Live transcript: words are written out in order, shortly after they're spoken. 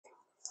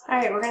All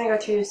right, we're going to go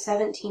through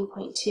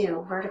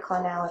 17.2, vertical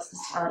analysis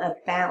on a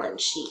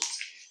balance sheet.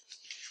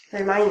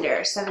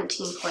 Reminder,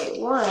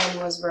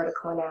 17.1 was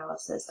vertical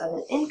analysis of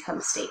an income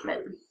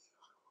statement.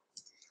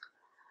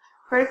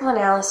 Vertical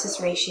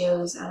analysis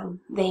ratios,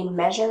 they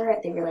measure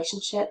the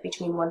relationship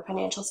between one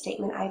financial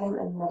statement item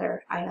and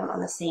another item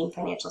on the same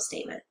financial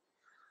statement.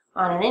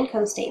 On an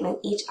income statement,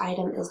 each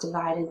item is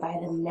divided by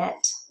the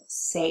net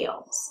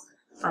sales.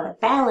 On a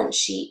balance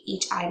sheet,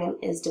 each item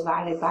is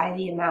divided by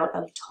the amount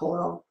of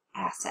total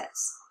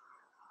assets.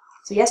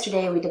 So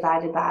yesterday we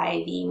divided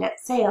by the net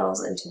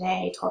sales and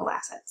today total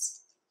assets.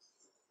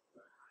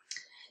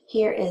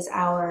 Here is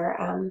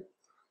our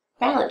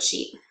balance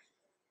sheet.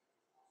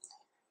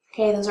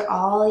 Okay, those are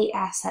all the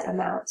asset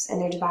amounts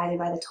and they're divided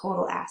by the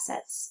total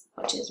assets,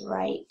 which is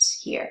right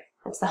here.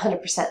 That's the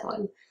 100%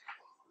 one.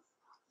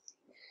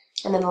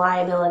 And then the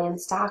liability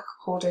and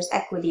stockholders'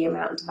 equity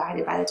amount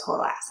divided by the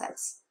total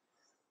assets.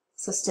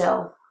 So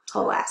still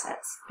total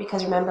assets,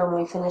 because remember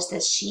when we finish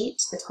this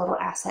sheet, the total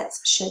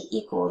assets should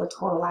equal the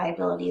total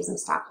liabilities and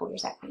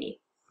stockholders'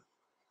 equity.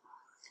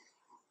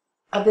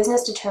 A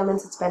business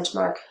determines its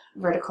benchmark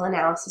vertical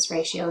analysis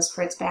ratios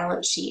for its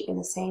balance sheet in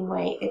the same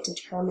way it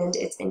determined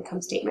its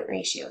income statement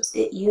ratios.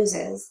 It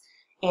uses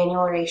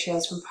annual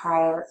ratios from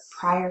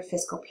prior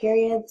fiscal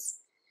periods,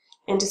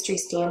 industry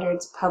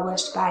standards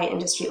published by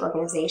industry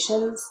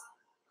organizations,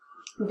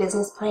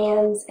 business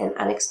plans, and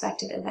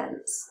unexpected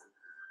events.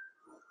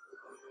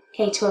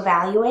 Okay, to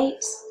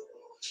evaluate,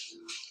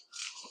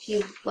 if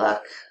you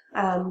look,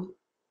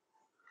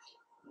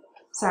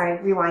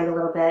 rewind a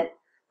little bit.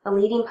 A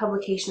leading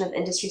publication of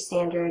industry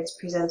standards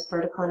presents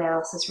vertical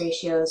analysis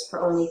ratios for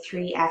only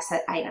 3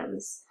 asset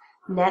items: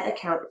 net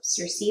accounts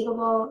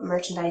receivable,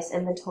 merchandise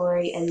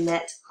inventory, and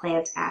net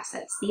plant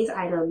assets. These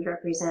items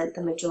represent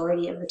the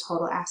majority of the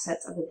total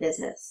assets of a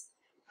business.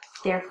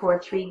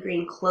 Therefore, 3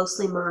 Green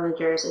closely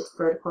monitors its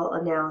vertical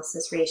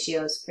analysis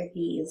ratios for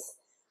these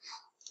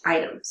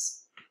items.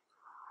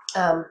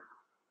 And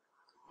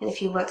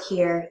if you look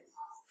here,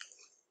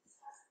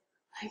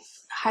 I've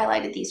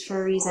highlighted these for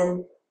a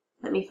reason.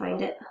 Let me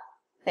find it.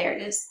 There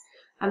it is.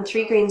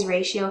 3 Green's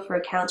ratio for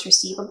accounts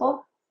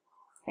receivable,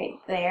 right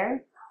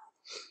there,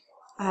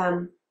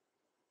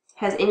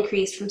 has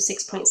increased from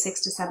 6.6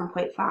 to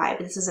 7.5.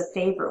 This is a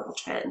favorable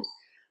trend.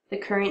 The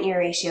current year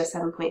ratio,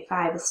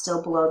 7.5, is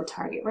still below the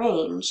target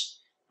range.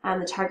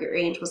 The target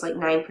range was like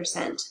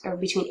 9%, or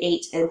between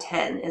 8 and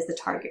 10 is the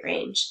target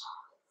range.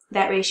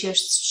 That ratio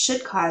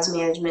should cause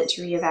management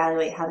to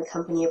reevaluate how the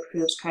company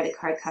approves credit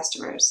card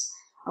customers.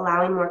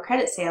 Allowing more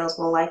credit sales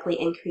will likely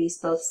increase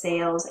both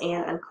sales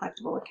and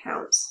uncollectible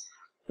accounts.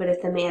 But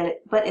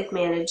if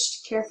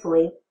managed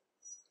carefully,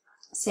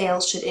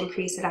 sales should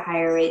increase at a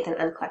higher rate than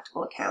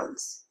uncollectible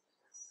accounts.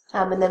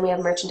 And then we have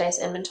merchandise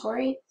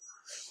inventory.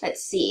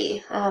 Let's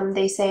see,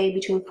 they say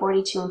between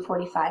 42 and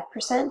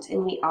 45%,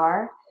 and we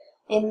are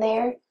in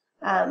there.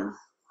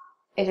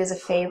 It is a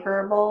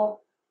favorable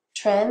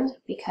trend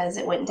because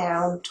it went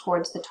down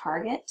towards the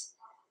target.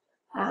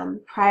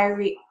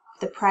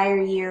 The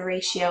prior year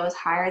ratio is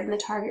higher than the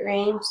target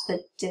range.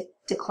 The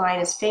decline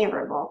is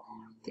favorable.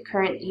 The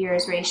current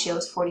year's ratio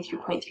is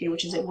 43.3,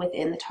 which is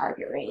within the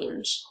target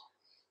range.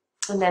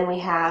 And then we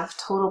have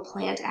total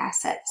plant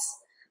assets.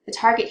 The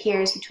target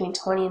here is between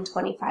 20 and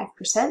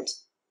 25%.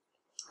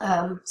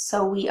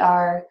 So we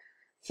are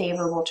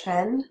favorable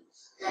trend.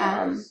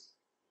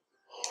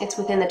 It's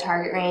within the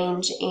target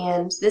range,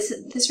 and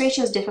this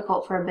ratio is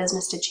difficult for a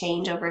business to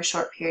change over a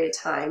short period of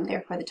time.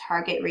 Therefore, the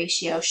target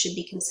ratio should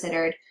be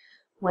considered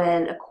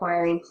when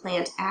acquiring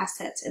plant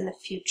assets in the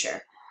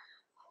future.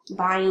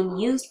 Buying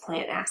used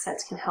plant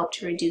assets can help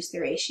to reduce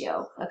the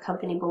ratio. A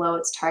company below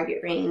its target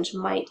range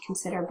might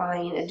consider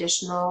buying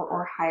additional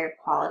or higher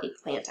quality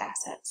plant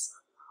assets.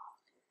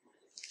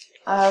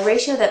 A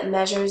ratio that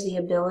measures the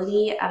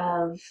ability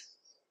of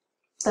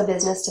a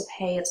business to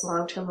pay its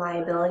long-term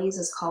liabilities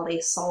is called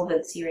a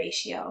solvency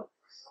ratio.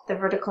 The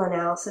vertical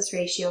analysis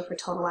ratio for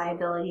total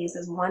liabilities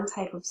is one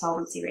type of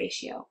solvency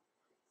ratio.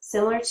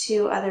 Similar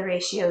to other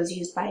ratios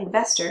used by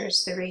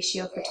investors, the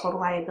ratio for total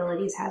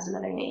liabilities has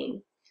another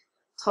name.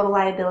 Total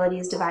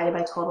liabilities divided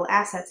by total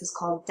assets is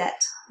called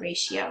debt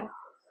ratio.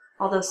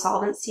 Although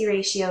solvency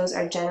ratios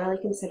are generally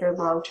considered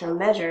long-term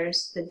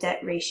measures, the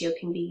debt ratio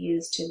can be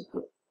used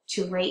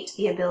to rate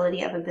the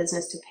ability of a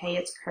business to pay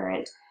its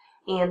current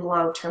and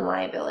long-term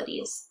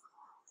liabilities.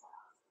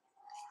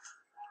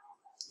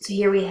 So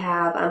here we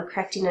have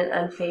correcting an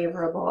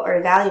unfavorable, or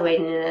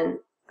evaluating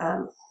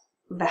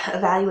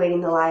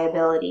the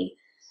liability.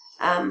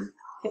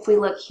 If we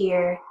look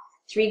here,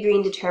 3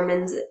 Green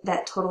determines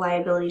that total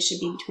liabilities should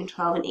be between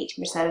 12 and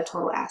 18% of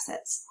total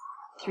assets.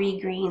 3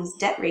 Green's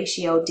debt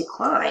ratio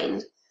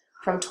declined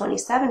from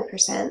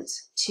 27%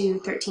 to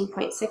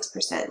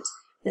 13.6%.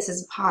 This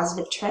is a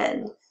positive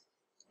trend.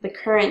 The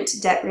current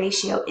debt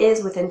ratio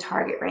is within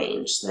target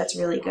range, so that's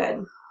really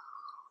good.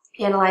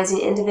 Analyzing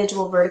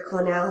individual vertical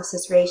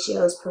analysis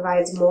ratios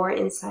provides more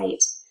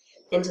insight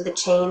into the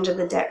change of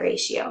the debt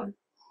ratio.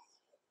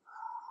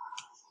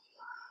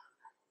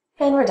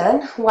 And we're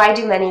done. Why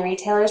do many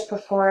retailers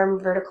perform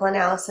vertical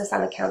analysis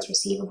on accounts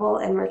receivable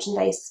and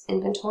merchandise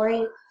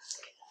inventory?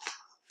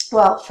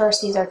 Well,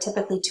 first, these are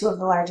typically two of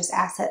the largest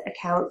asset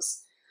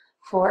accounts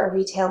for a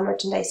retail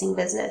merchandising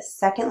business.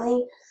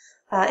 Secondly,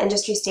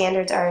 industry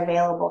standards are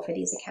available for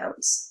these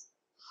accounts.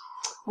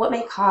 What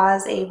may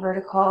cause a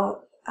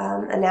vertical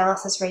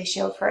analysis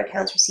ratio for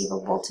accounts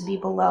receivable to be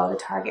below the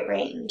target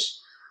range?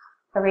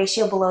 A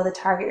ratio below the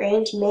target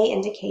range may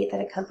indicate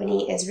that a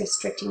company is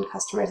restricting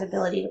customers'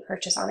 ability to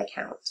purchase on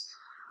account.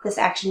 This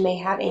action may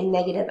have a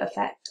negative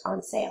effect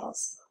on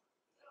sales.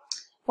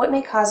 What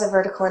may cause a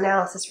vertical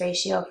analysis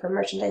ratio for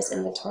merchandise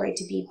inventory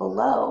to be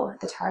below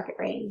the target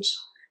range?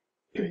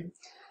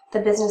 The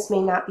business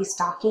may not be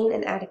stocking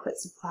an adequate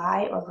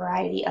supply or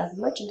variety of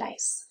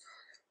merchandise.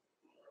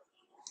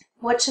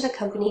 What should a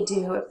company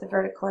do if the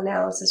vertical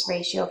analysis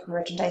ratio for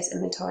merchandise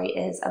inventory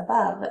is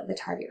above the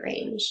target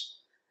range?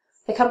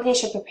 The company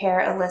should prepare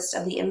a list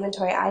of the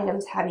inventory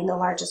items having the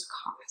largest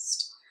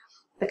cost.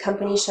 The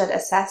company should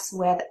assess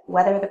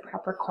whether the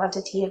proper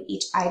quantity of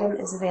each item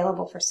is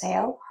available for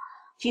sale.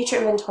 Future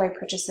inventory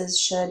purchases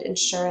should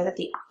ensure that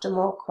the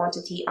optimal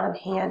quantity on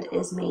hand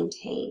is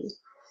maintained.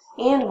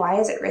 And why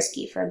is it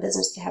risky for a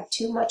business to have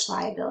too much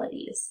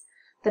liabilities?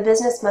 The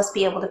business must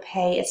be able to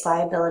pay its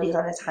liabilities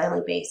on a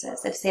timely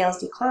basis. If sales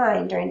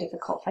decline during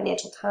difficult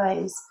financial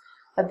times,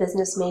 a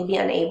business may be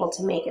unable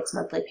to make its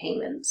monthly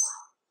payments.